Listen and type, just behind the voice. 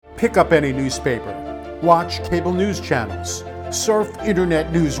Pick up any newspaper, watch cable news channels, surf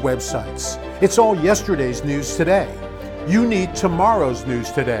internet news websites. It's all yesterday's news today. You need tomorrow's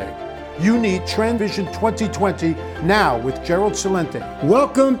news today. You need Trend Vision 2020 now with Gerald Celente.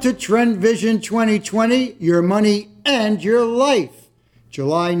 Welcome to Trend Vision 2020, your money and your life.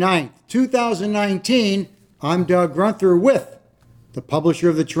 July 9th, 2019, I'm Doug Grunther with the publisher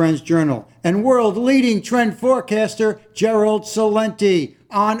of the Trends Journal and world-leading trend forecaster, Gerald Celente.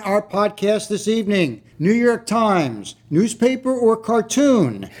 On our podcast this evening, New York Times, newspaper or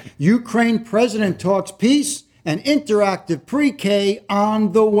cartoon, Ukraine president talks peace, and interactive pre-K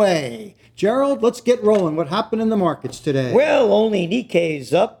on the way. Gerald, let's get rolling. What happened in the markets today? Well, only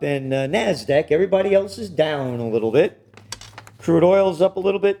Nikkei's up and NASDAQ. Everybody else is down a little bit. Crude oil's up a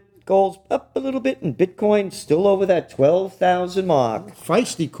little bit. Gold's up a little bit. And Bitcoin still over that 12,000 mark.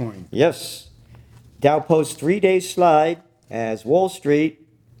 Feisty coin. Yes. Dow posts 3-day slide as Wall Street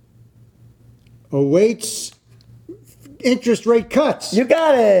awaits interest rate cuts. You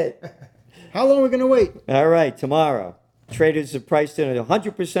got it. How long are we going to wait? All right, tomorrow. Traders have priced in a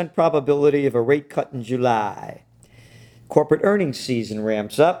 100% probability of a rate cut in July. Corporate earnings season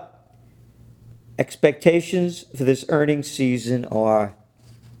ramps up. Expectations for this earnings season are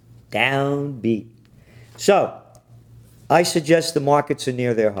downbeat. So, I suggest the markets are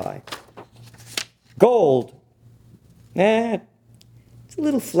near their high. Gold, it's a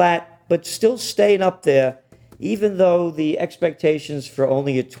little flat, but still staying up there, even though the expectations for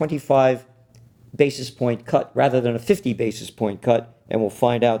only a 25 basis point cut rather than a 50 basis point cut, and we'll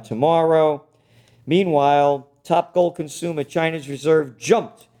find out tomorrow. Meanwhile, top gold consumer China's reserve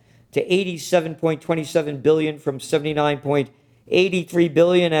jumped to 87.27 billion from 79.83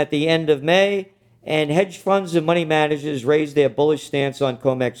 billion at the end of May, and hedge funds and money managers raised their bullish stance on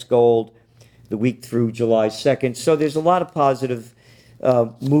COMEX gold the week through July 2nd. So there's a lot of positive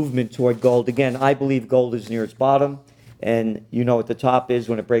movement toward gold. Again, I believe gold is near its bottom, and you know what the top is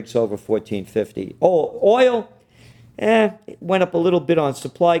when it breaks over 1450. Oh, oil, it went up a little bit on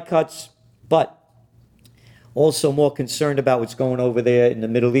supply cuts, but also more concerned about what's going over there in the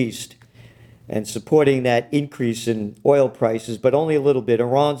Middle East and supporting that increase in oil prices, but only a little bit.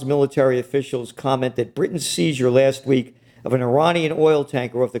 Iran's military officials comment that Britain's seizure last week of an Iranian oil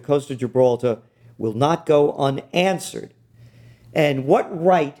tanker off the coast of Gibraltar will not go unanswered. And what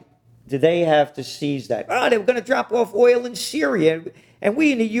right do they have to seize that? They were going to drop off oil in Syria, and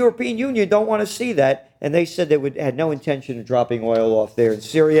we in the European Union don't want to see that. And they said they had no intention of dropping oil off there in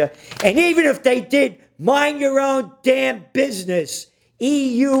Syria. And even if they did, mind your own damn business.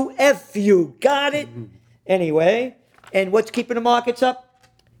 EUFU. Got it? Anyway, and what's keeping the markets up?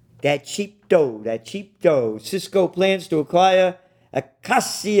 That cheap dough. Cisco plans to acquire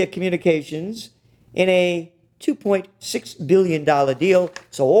Acacia Communications in a $2.6 billion deal.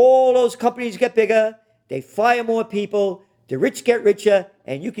 So all those companies get bigger, they fire more people, the rich get richer,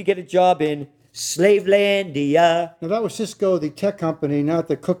 and you can get a job in Slavelandia. Now that was Cisco, the tech company, not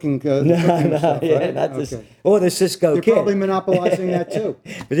the cooking, No, stuff, yeah, right? not Okay. or the Cisco They're Kid. probably monopolizing that too.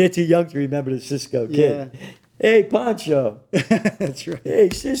 But they're too young to remember the Cisco Kid. Yeah. Hey, Pancho. That's right.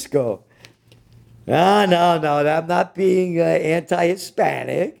 Hey, Cisco. No, I'm not being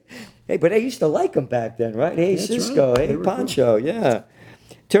anti-Hispanic. Hey, but I used to like them back then, right? Hey, That's Cisco. right. Hey, Pancho. Cool. Yeah.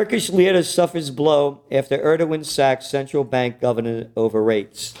 Turkish lira suffers blow after Erdogan sacks central bank governor over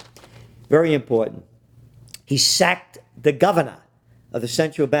rates. Very important. He sacked the governor of the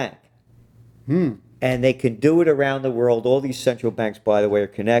central bank. And they can do it around the world. All these central banks, by the way, are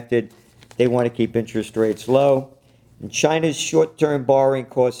connected. They want to keep interest rates low. And China's short-term borrowing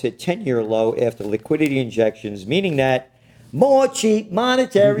costs hit 10-year low after liquidity injections, meaning that more cheap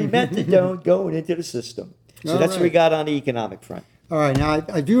monetary methadone going into the system. So that's what we got on the economic front. All right, now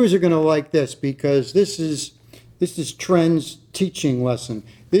our viewers are going to like this because this is Trend's teaching lesson.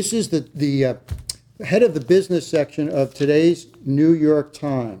 This is the head of the business section of today's New York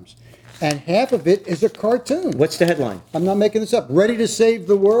Times, and half of it is a cartoon. What's the headline? I'm not making this up. Ready to save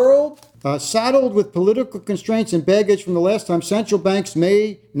the world? Saddled with political constraints and baggage from the last time, central banks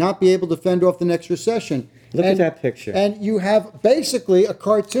may not be able to fend off the next recession. Look at that picture. And you have basically a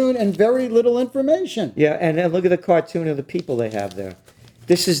cartoon and very little information. Yeah, and look at the cartoon of the people they have there.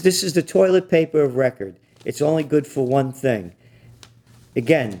 This is the toilet paper of record. It's only good for one thing.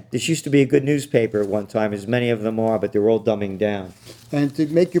 Again, this used to be a good newspaper at one time, as many of them are, but they're all dumbing down. And to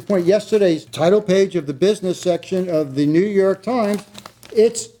make your point, yesterday's title page of the business section of the New York Times,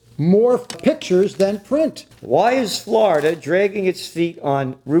 it's more pictures than print. Why is Florida dragging its feet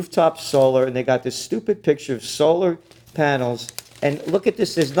on rooftop solar, and they got this stupid picture of solar panels, and look at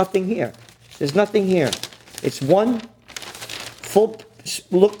this, there's nothing here. There's nothing here. It's one full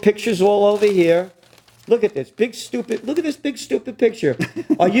Look, pictures all over here. Look at this look at this big stupid picture.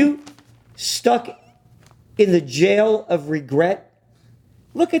 Are you stuck in the jail of regret?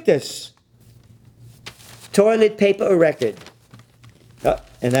 Look at this. Toilet paper erected.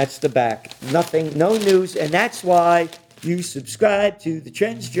 And that's the back. Nothing, no news. And that's why you subscribe to the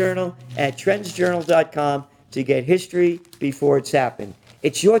Trends Journal at trendsjournal.com to get history before it's happened.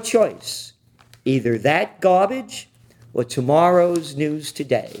 It's your choice. Either that garbage or tomorrow's news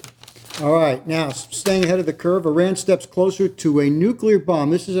today. All right, now staying ahead of the curve, Iran steps closer to a nuclear bomb.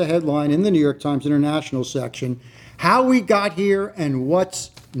 This is a headline in the New York Times International section. How we got here and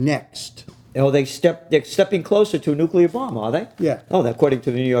what's next. Oh, they're stepping closer to a nuclear bomb, are they? Yeah. Oh, according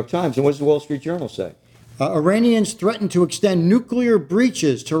to the New York Times. And what does the Wall Street Journal say? Iranians threaten to extend nuclear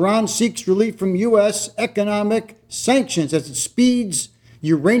breaches. Tehran seeks relief from U.S. economic sanctions as it speeds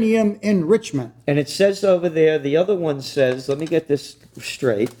uranium enrichment. And it says over there, the other one says, let me get this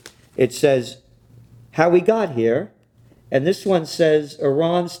straight. It says, how we got here. And this one says,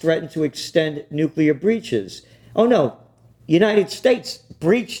 Iran's threatened to extend nuclear breaches. Oh, no. United States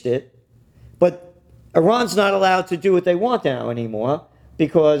breached it, but Iran's not allowed to do what they want now anymore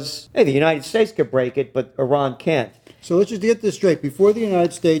because, hey, the United States could break it, but Iran can't. So let's just get this straight. Before the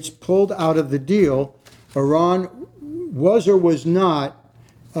United States pulled out of the deal, Iran was or was not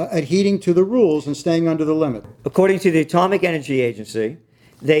adhering to the rules and staying under the limit. According to the Atomic Energy Agency,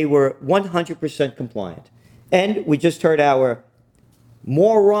 they were 100% compliant. And we just heard our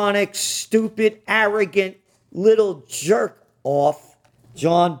moronic, stupid, arrogant little jerk off,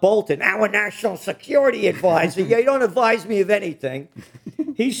 John Bolton, our national security advisor. Yeah, you don't advise me of anything.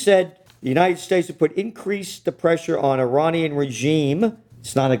 He said the United States would increase the pressure on Iranian regime,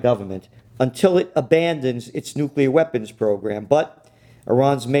 it's not a government, until it abandons its nuclear weapons program. But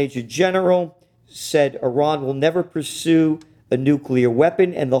Iran's major general said Iran will never pursue a nuclear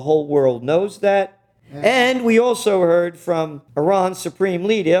weapon, and the whole world knows that. And we also heard from Iran's supreme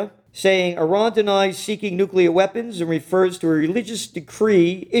leader saying Iran denies seeking nuclear weapons and refers to a religious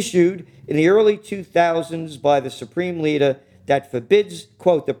decree issued in the early 2000s by the supreme leader that forbids,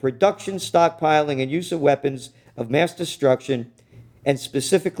 quote, the production, stockpiling, and use of weapons of mass destruction, and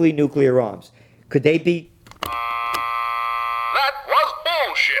specifically nuclear arms. Could they be? That was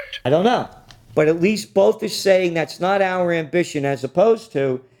bullshit. I don't know. But at least both are saying that's not our ambition, as opposed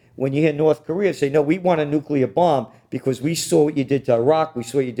to when you hear North Korea say, no, we want a nuclear bomb because we saw what you did to Iraq, we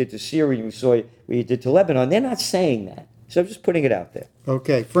saw what you did to Syria, and we saw what you did to Lebanon. They're not saying that. So I'm just putting it out there.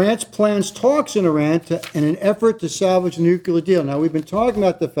 Okay. France plans talks in Iran in an effort to salvage the nuclear deal. Now, we've been talking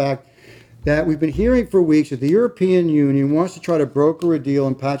about the fact that we've been hearing for weeks that the European Union wants to try to broker a deal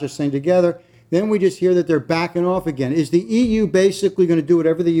and patch this thing together. Then we just hear that they're backing off again. Is the EU basically going to do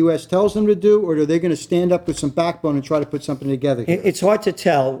whatever the U.S. tells them to do, or are they going to stand up with some backbone and try to put something together here? It's hard to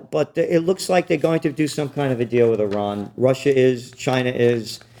tell, but it looks like they're going to do some kind of a deal with Iran. Russia is, China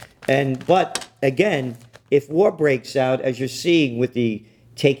is. But again, if war breaks out, as you're seeing with the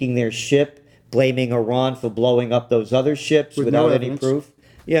taking their ship, blaming Iran for blowing up those other ships With without no any evidence. proof.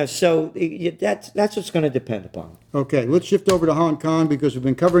 Yeah, so that's what's going to depend upon. Okay, let's shift over to Hong Kong because we've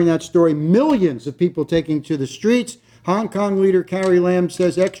been covering that story. Millions of people taking to the streets. Hong Kong leader Carrie Lam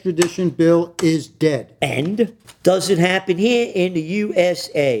says extradition bill is dead. And doesn't happen here in the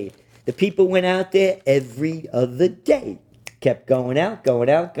USA. The people went out there every other day. Kept going out,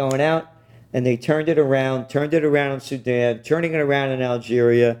 and they turned it around in Sudan, turning it around in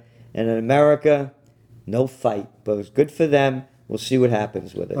Algeria, and in America, no fight. But it was good for them. We'll see what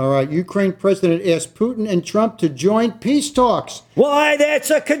happens with it. All right, Ukraine president asked Putin and Trump to join peace talks. Why, that's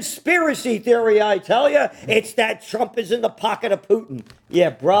a conspiracy theory, I tell you. It's that Trump is in the pocket of Putin. Yeah,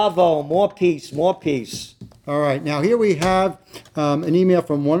 bravo. More peace, more peace. All right, now here we have an email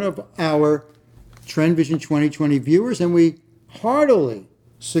from one of our Trend Vision 2020 viewers, and we heartily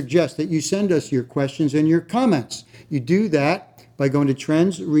suggest that you send us your questions and your comments. You do that by going to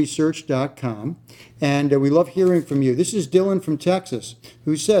trendsresearch.com, and we love hearing from you. This is Dylan from Texas,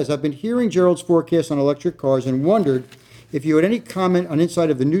 who says, I've been hearing Gerald's forecast on electric cars and wondered if you had any comment on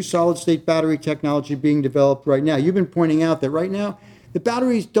inside of the new solid-state battery technology being developed right now. You've been pointing out that right now, the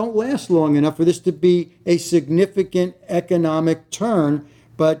batteries don't last long enough for this to be a significant economic turn,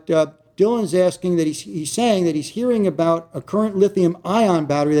 but Dylan's asking that he's saying that he's hearing about a current lithium-ion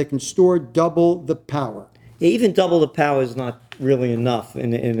battery that can store double the power. Even double the power is not really enough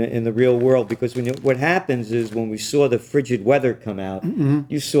in the real world, because what happens is when we saw the frigid weather come out,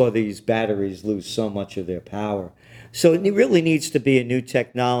 you saw these batteries lose so much of their power. So it really needs to be a new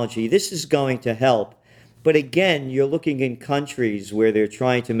technology. This is going to help. But again, you're looking in countries where they're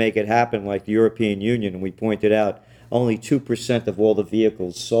trying to make it happen, like the European Union, and we pointed out only 2% of all the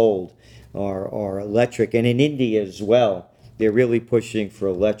vehicles sold are electric. And in India as well, they're really pushing for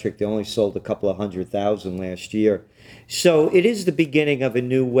electric. They only sold a couple of 100,000 last year. So it is the beginning of a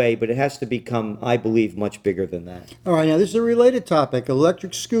new way, but it has to become, I believe, much bigger than that. All right, now this is a related topic,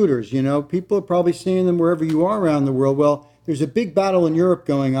 electric scooters. You know, people are probably seeing them wherever you are around the world. Well, there's a big battle in Europe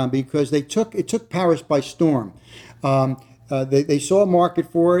going on because it took Paris by storm. They saw a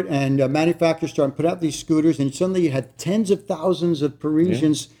market for it, and manufacturers started to put out these scooters, and suddenly you had tens of thousands of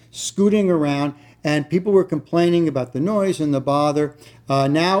Parisians scooting around, and people were complaining about the noise and the bother.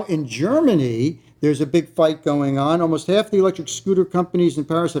 Now in Germany, there's a big fight going on. Almost half the electric scooter companies in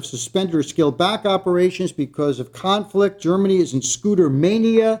Paris have suspended or scaled back operations because of conflict. Germany is in scooter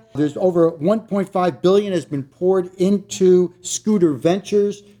mania. There's over 1.5 billion has been poured into scooter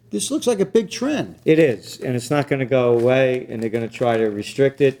ventures. This looks like a big trend. It is, and it's not going to go away, and they're going to try to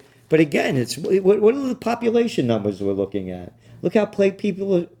restrict it. But again, what are the population numbers we're looking at? Look how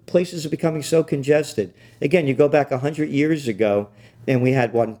places are becoming so congested. Again, you go back 100 years ago, and we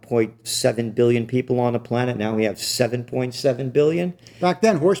had 1.7 billion people on the planet. Now we have 7.7 billion. Back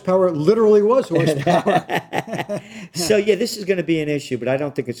then, horsepower literally was horsepower. So, yeah, this is going to be an issue, but I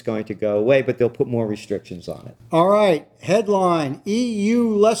don't think it's going to go away, but they'll put more restrictions on it. All right, headline,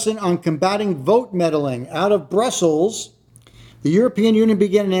 EU lesson on combating vote meddling. Out of Brussels, the European Union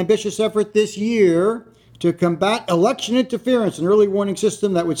began an ambitious effort this year to combat election interference, an early warning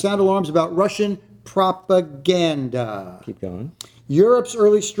system that would sound alarms about Russian propaganda. Keep going. Europe's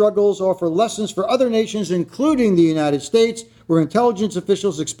early struggles offer lessons for other nations, including the United States, where intelligence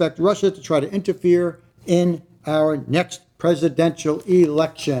officials expect Russia to try to interfere in our next presidential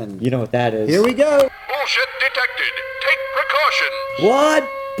election. You know what that is. Here we go. Bullshit detected. Take precautions. What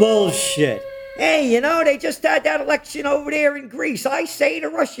bullshit? Hey, you know, they just had that election over there in Greece. I say the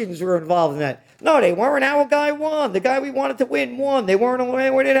Russians were involved in that. No, they weren't. Our guy won. The guy we wanted to win won. They weren't away.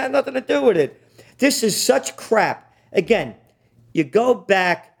 They didn't have nothing to do with it. This is such crap. Again, you go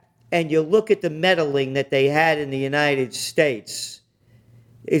back and you look at the meddling that they had in the United States.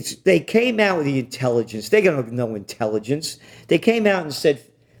 They came out with the intelligence. They got no intelligence. They came out and said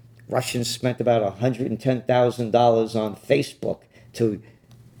Russians spent about $110,000 on Facebook to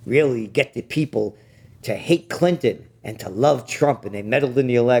really get the people to hate Clinton and to love Trump, and they meddled in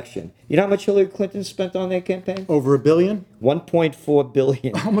the election. You know how much Hillary Clinton spent on that campaign? Over $1 billion? $1.4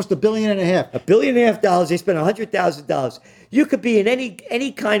 billion. Almost $1.5 billion. $1.5 billion. They spent $100,000. You could be in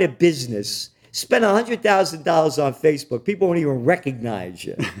any kind of business, spend $100,000 on Facebook. People won't even recognize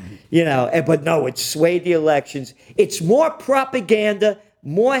you. You know, but no, it swayed the elections. It's more propaganda,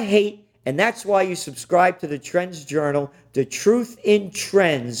 more hate, and that's why you subscribe to the Trends Journal, The Truth in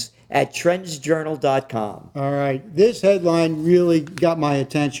Trends, at trendsjournal.com. All right. This headline really got my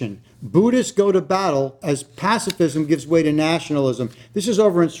attention. Buddhists go to battle as pacifism gives way to nationalism. This is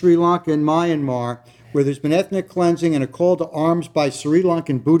over in Sri Lanka and Myanmar, where there's been ethnic cleansing and a call to arms by Sri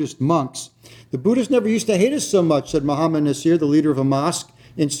Lankan Buddhist monks. The Buddhists never used to hate us so much, said Muhammad Nasir, the leader of a mosque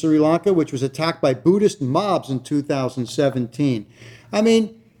in Sri Lanka, which was attacked by Buddhist mobs in 2017. I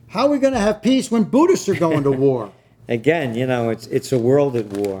mean, how are we going to have peace when Buddhists are going to war? Again, you know, it's a world at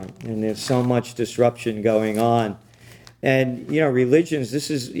war, and there's so much disruption going on. And, you know, religions, this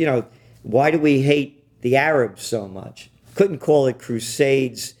is, you know, why do we hate the Arabs so much? Couldn't call it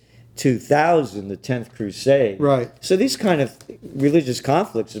Crusades 2000, the 10th Crusade. Right. So these kind of religious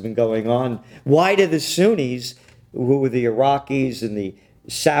conflicts have been going on. Why do the Sunnis, who were the Iraqis and the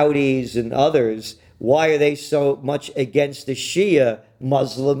Saudis and others, why are they so much against the Shia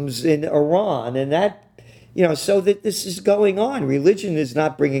Muslims in Iran? And that, you know, so that this is going on. Religion is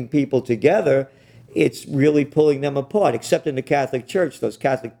not bringing people together. It's really pulling them apart, except in the Catholic Church. Those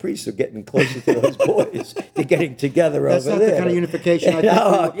Catholic priests are getting closer to those boys. They're getting together That's over not there. the kind of unification I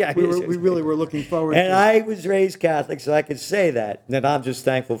think we really were looking forward and to. I was raised Catholic, so I could say that. And I'm just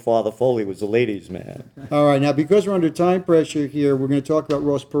thankful Father Foley was a ladies' man. All right, now because we're under time pressure here, we're going to talk about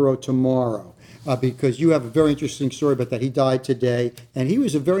Ross Perot tomorrow. Because you have a very interesting story about that. He died today, and he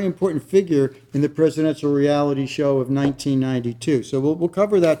was a very important figure in the presidential reality show of 1992. So we'll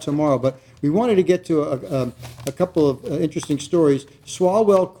cover that tomorrow. But we wanted to get to a couple of interesting stories.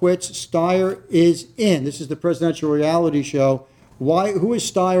 Swalwell quits. Steyer is in. This is the presidential reality show. Who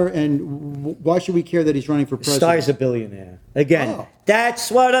is Steyer, and why should we care that he's running for president? Steyer's a billionaire. Again,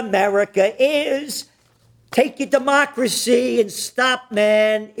 That's what America is. Take your democracy and stop,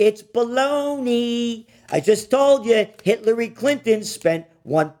 man. It's baloney. I just told you Hillary Clinton spent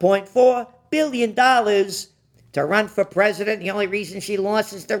 $1.4 billion to run for president. The only reason she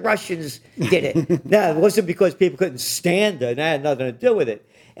lost is the Russians did it. No, it wasn't because people couldn't stand her. That had nothing to do with it.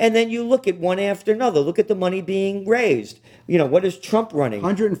 And then you look at one after another. Look at the money being raised. What is Trump running?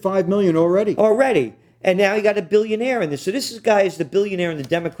 105 million already. And now he got a billionaire in this. So this guy is the billionaire on the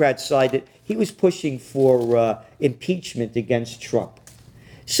Democrat side that he was pushing for impeachment against Trump.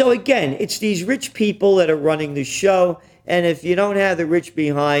 So again, it's these rich people that are running the show. And if you don't have the rich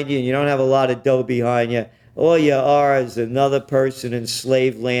behind you and you don't have a lot of dough behind you, all you are is another person in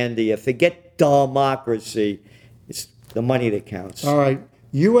slave land. You forget democracy. It's the money that counts. All right.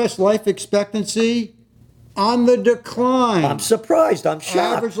 U.S. life expectancy on the decline. I'm surprised. I'm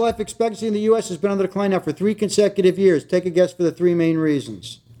shocked. Average life expectancy in the U.S. has been on the decline now for 3 consecutive years. Take a guess for the 3 main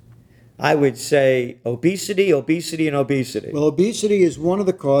reasons. I would say obesity, obesity, and obesity. Well, obesity is one of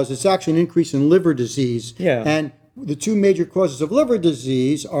the causes. It's actually an increase in liver disease. Yeah. And the 2 major causes of liver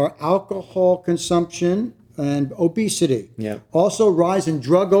disease are alcohol consumption and obesity. Yeah. Also, rise in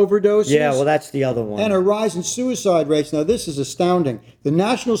drug overdoses. Yeah, well, that's the other one. And a rise in suicide rates. Now, this is astounding. The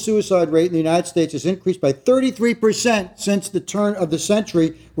national suicide rate in the United States has increased by 33% since the turn of the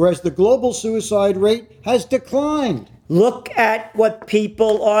century, whereas the global suicide rate has declined. Look at what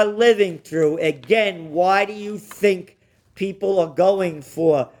people are living through. Again, why do you think people are going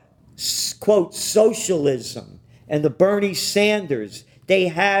for, quote, socialism and the Bernie Sanders? They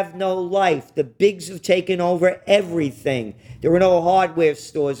have no life. The bigs have taken over everything. There are no hardware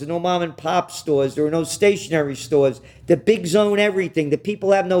stores. There are no mom and pop stores. There are no stationery stores. The bigs own everything. The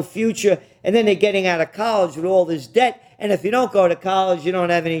people have no future. And then they're getting out of college with all this debt. And if you don't go to college, you don't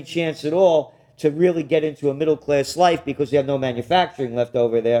have any chance at all to really get into a middle-class life because you have no manufacturing left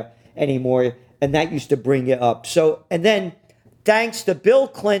over there anymore. And that used to bring you up. So, and then thanks to Bill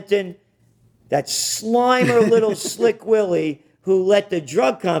Clinton, that Slimer little Slick Willie, who let the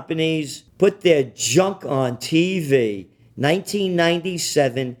drug companies put their junk on TV.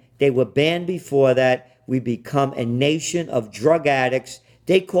 1997, they were banned before that. We become a nation of drug addicts.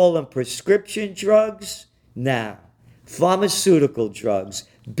 They call them prescription drugs. Now, pharmaceutical drugs.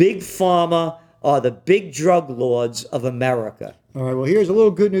 Big Pharma are the big drug lords of America. All right, well, here's a little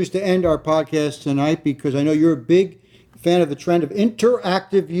good news to end our podcast tonight, because I know you're a big fan of the trend of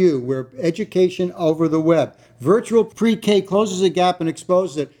interactive U, where education over the web. Virtual pre-K closes a gap and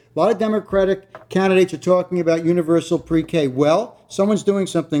exposes it. A lot of Democratic candidates are talking about universal pre-K. Well, someone's doing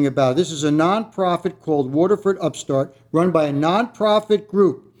something about it. This is a nonprofit called Waterford Upstart, run by a nonprofit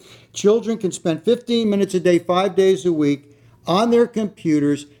group. Children can spend 15 minutes a day, 5 days a week, on their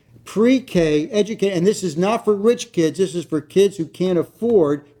computers, pre-K, educate. And this is not for rich kids. This is for kids who can't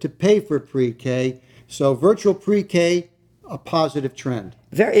afford to pay for pre-K. So virtual pre-K, a positive trend.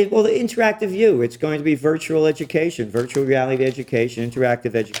 Well, the interactive U, it's going to be virtual education, virtual reality education,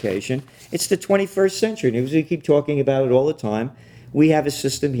 interactive education. It's the 21st century. And we keep talking about it all the time. We have a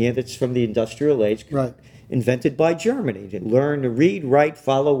system here that's from the industrial age, right, invented by Germany, to learn to read, write,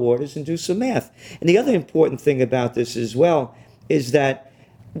 follow orders, and do some math. And the other important thing about this as well is that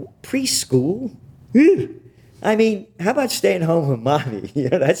preschool, I mean, how about staying home with mommy?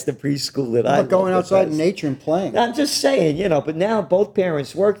 That's the preschool that I love. Going outside in nature and playing. I'm just saying, but now both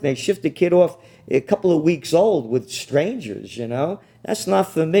parents work and they shift the kid off a couple of weeks old with strangers, That's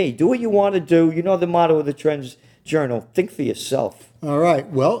not for me. Do what you want to do. You know the motto of the Trends Journal, think for yourself. All right.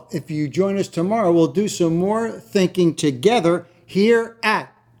 Well, if you join us tomorrow, we'll do some more thinking together here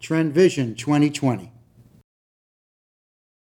at Trend Vision 2020.